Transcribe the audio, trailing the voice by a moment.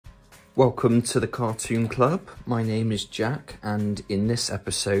Welcome to the Cartoon Club. My name is Jack, and in this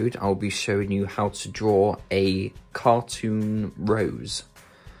episode I'll be showing you how to draw a cartoon rose.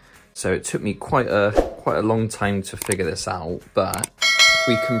 So it took me quite a long time to figure this out, but if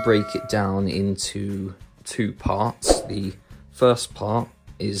we can break it down into two parts. The first part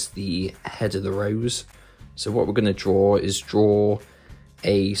is the head of the rose. So what we're going to draw is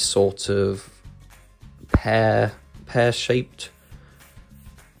a sort of pear-shaped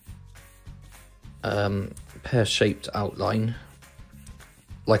outline,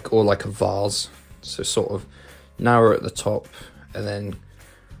 like a vase. So sort of narrow at the top and then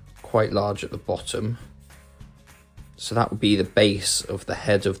quite large at the bottom. So that would be the base of the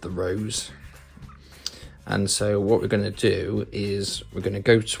head of the rose. And so what we're going to do is we're going to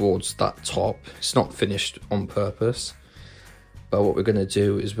go towards that top. It's not finished on purpose, but what we're going to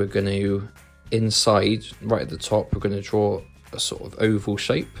do is we're going to, inside, right at the top, we're going to draw a sort of oval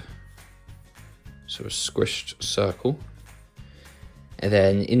shape. So a squished circle. And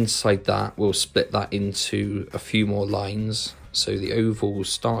then inside that, we'll split that into a few more lines. So the oval will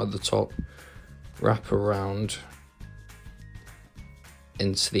start at the top, wrap around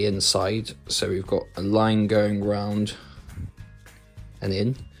into the inside. So we've got a line going round and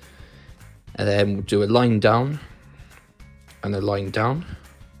in. And then we'll do a line down and a line down.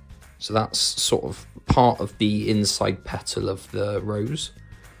 So that's sort of part of the inside petal of the rose.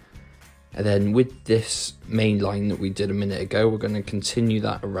 And then with this main line that we did a minute ago, we're going to continue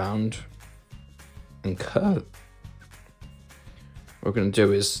that around and curve. What we're going to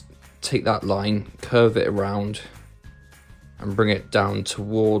do is take that line, curve it around and bring it down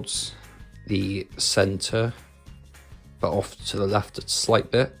towards the center, but off to the left a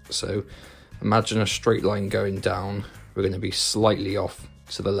slight bit. So imagine a straight line going down. We're going to be slightly off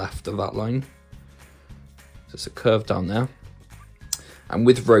to the left of that line. So it's a curve down there. And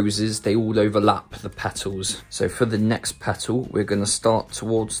with roses, they all overlap the petals. So for the next petal, we're going to start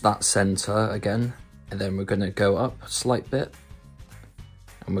towards that center again, and then we're going to go up a slight bit,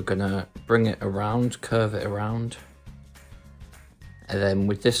 and we're going to bring it around, curve it around. And then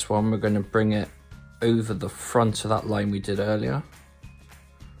with this one, we're going to bring it over the front of that line we did earlier.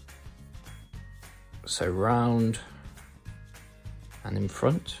 So round and in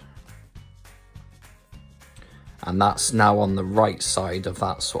front. And that's now on the right side of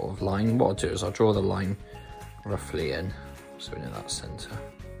that sort of line. What I'll do is I'll draw the line roughly in, so we're in that center.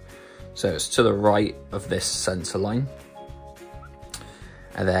 So it's to the right of this center line.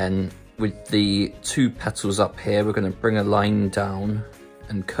 And then with the two petals up here, we're going to bring a line down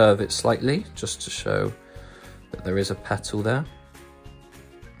and curve it slightly, just to show that there is a petal there.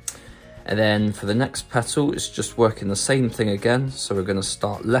 And then for the next petal, it's just working the same thing again. So we're going to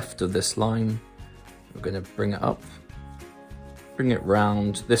start left of this line. We're going to bring it up, bring it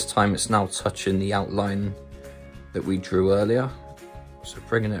round. This time it's now touching the outline that we drew earlier. So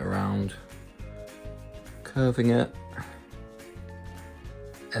bringing it around, curving it,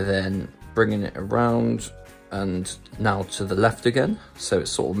 and then bringing it around and now to the left again. So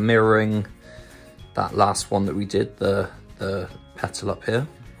it's sort of mirroring that last one that we did, the petal up here.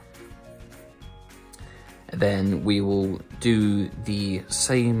 And then we will do the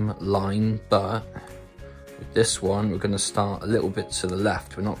same line, but with this one, we're going to start a little bit to the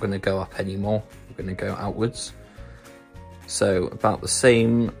left. We're not going to go up anymore. We're going to go outwards. So about the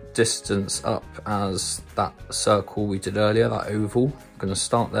same distance up as that circle we did earlier, that oval. I'm going to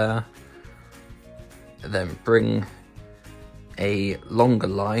start there, and then bring a longer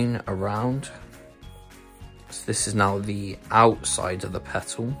line around. So this is now the outside of the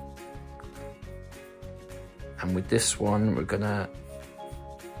petal. And with this one, we're going to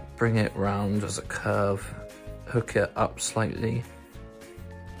bring it round as a curve, hook it up slightly,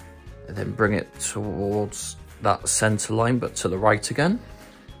 and then bring it towards that center line, but to the right again.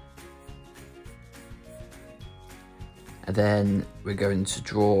 And then we're going to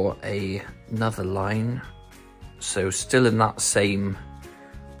draw another line. So still in that same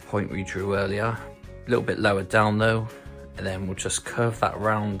point we drew earlier, a little bit lower down though, and then we'll just curve that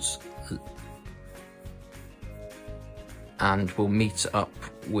around and we'll meet up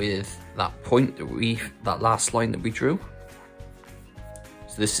with that point that last line that we drew.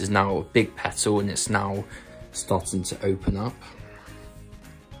 So this is now a big petal and it's now starting to open up.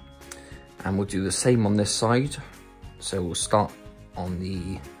 And we'll do the same on this side. So we'll start on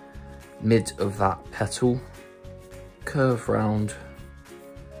the mid of that petal, curve round,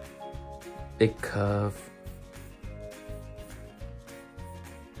 big curve,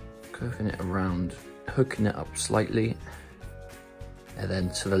 curving it around, hooking it up slightly, and then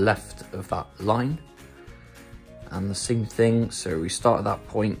to the left of that line, and the same thing. So we start at that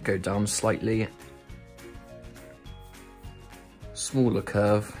point, go down slightly, smaller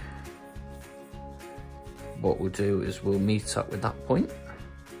curve. What we'll do is we'll meet up with that point.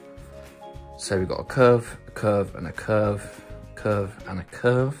 So we've got a curve, and a curve, curve and a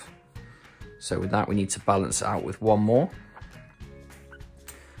curve. So with that we need to balance it out with one more.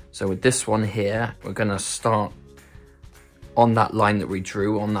 So with this one here, we're going to start on that line that we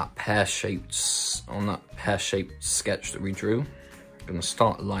drew, on that pear-shaped sketch that we drew. I'm going to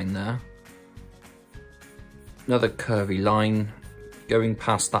start a line there. Another curvy line going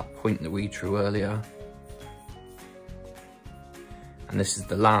past that point that we drew earlier. And this is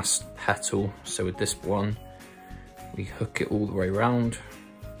the last petal. So with this one, we hook it all the way around.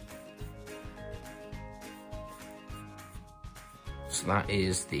 So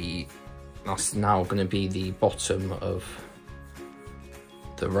that's now going to be the bottom of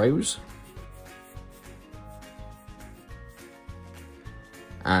the rose.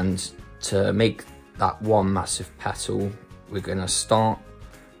 And to make that one massive petal, we're going to start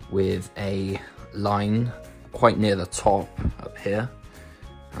with a line quite near the top up here,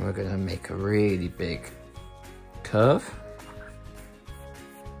 and we're going to make a really big curve.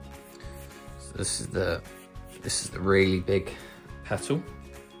 So this is the really big petal.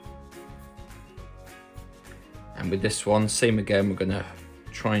 And with this one, same again, we're going to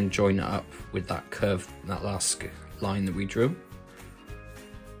try and join it up with that curve, that last line that we drew.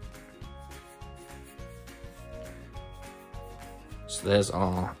 So there's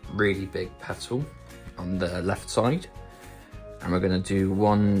our really big petal on the left side, and we're going to do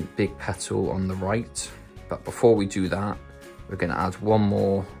one big petal on the right. But before we do that, we're going to add one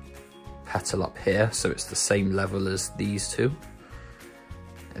more petal up here, so it's the same level as these two.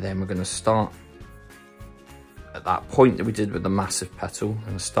 And then we're going to start at that point that we did with the massive petal. I'm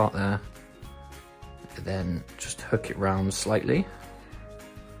going to start there, and then just hook it round slightly.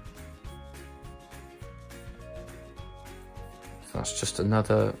 So that's just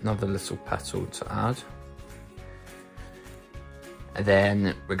another little petal to add. And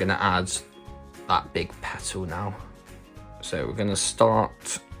then we're going to add that big petal now. So we're going to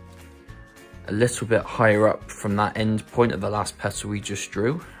start a little bit higher up from that end point of the last petal we just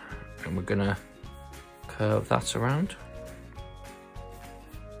drew, and we're going to curve that around.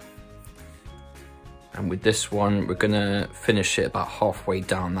 And with this one, we're going to finish it about halfway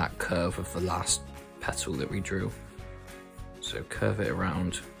down that curve of the last petal that we drew. So curve it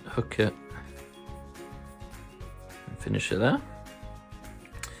around, hook it, and finish it there.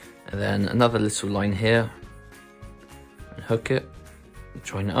 And then another little line here, and hook it, and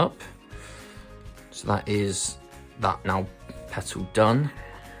join it up. So that is that now petal done.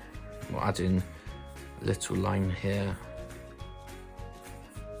 We'll add in a little line here,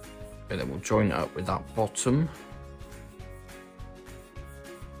 and then we'll join it up with that bottom.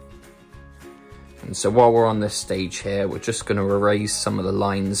 And so while we're on this stage here, we're just going to erase some of the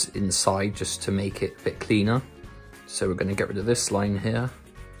lines inside just to make it a bit cleaner. So we're going to get rid of this line here.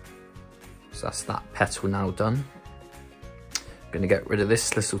 So that's that petal now done. I'm going to get rid of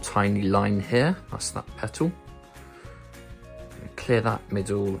this little tiny line here. That's that petal. Clear that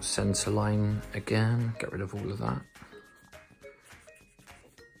middle center line again. Get rid of all of that.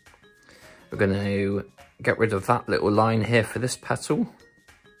 We're going to get rid of that little line here for this petal.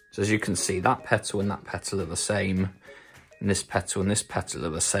 So as you can see, that petal and that petal are the same, and this petal and this petal are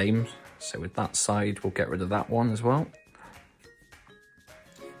the same. So with that side, we'll get rid of that one as well.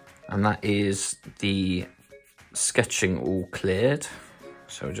 And that is the sketching all cleared.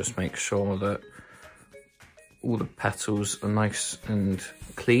 So just make sure that all the petals are nice and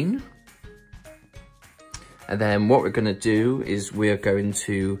clean. And then what we're going to do is we're going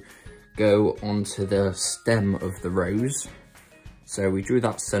to go onto the stem of the rose. So we drew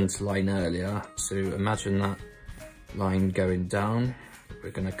that center line earlier, so imagine that line going down.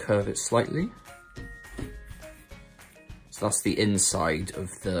 We're going to curve it slightly. So that's the inside of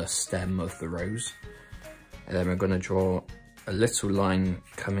the stem of the rose. And then we're going to draw a little line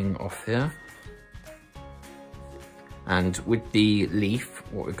coming off here. And with the leaf,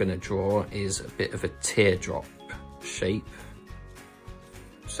 what we're going to draw is a bit of a teardrop shape.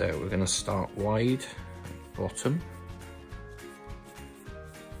 So we're going to start wide, bottom.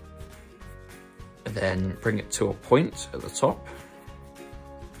 And then bring it to a point at the top.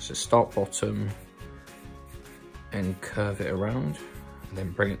 So start bottom and curve it around, and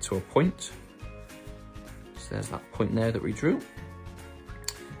then bring it to a point. So there's that point there that we drew.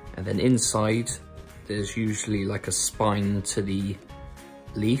 And then inside, there's usually like a spine to the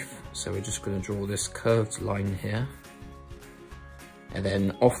leaf. So we're just going to draw this curved line here. And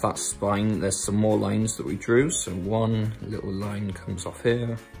then off that spine, there's some more lines that we drew. So one little line comes off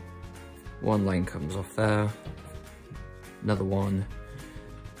here, one line comes off there, another one,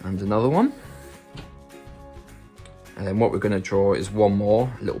 and another one. And then what we're going to draw is one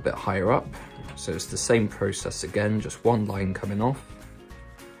more a little bit higher up. So it's the same process again, just one line coming off.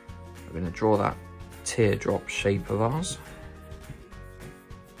 We're going to draw that teardrop shape of ours.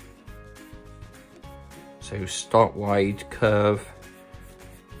 So start wide, curve,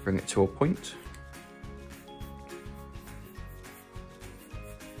 bring it to a point.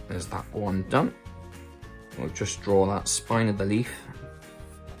 There's that one done. We'll just draw that spine of the leaf.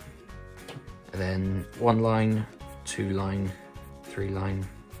 And then one line, two line, three line,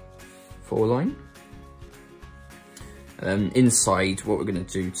 four line. And then inside, what we're going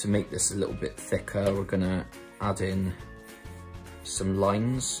to do to make this a little bit thicker, we're going to add in some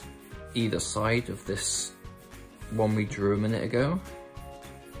lines either side of this one we drew a minute ago.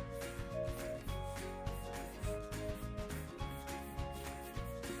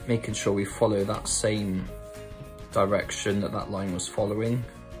 Making sure we follow that same direction that that line was following.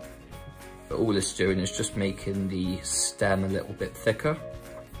 But all it's doing is just making the stem a little bit thicker.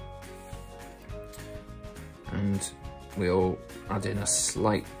 And we'll add in a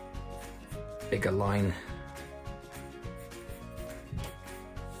slight bigger line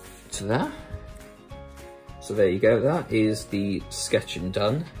to there. So there you go, that is the sketching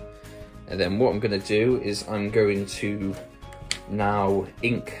done. And then what I'm going to do is I'm going to now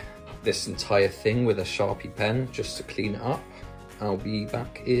ink this entire thing with a Sharpie pen just to clean it up. I'll be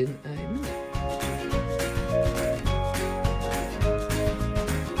back in a minute.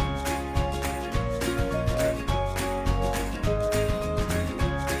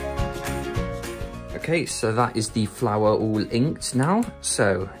 Okay, so that is the flower all inked now.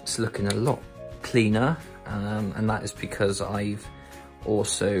 So it's looking a lot cleaner, and that is because I've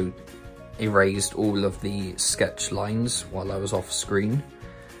also erased all of the sketch lines while I was off screen.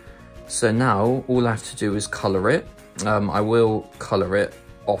 So now all I have to do is colour it. I will colour it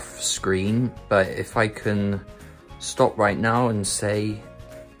off screen, but if I can stop right now and say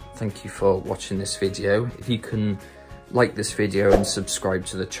thank you for watching this video. If you can like this video and subscribe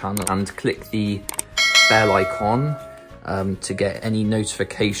to the channel and click the bell icon to get any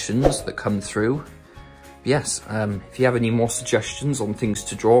notifications that come through. Yes, if you have any more suggestions on things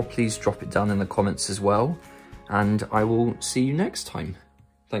to draw, please drop it down in the comments as well. And I will see you next time.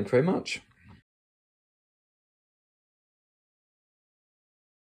 Thank you very much.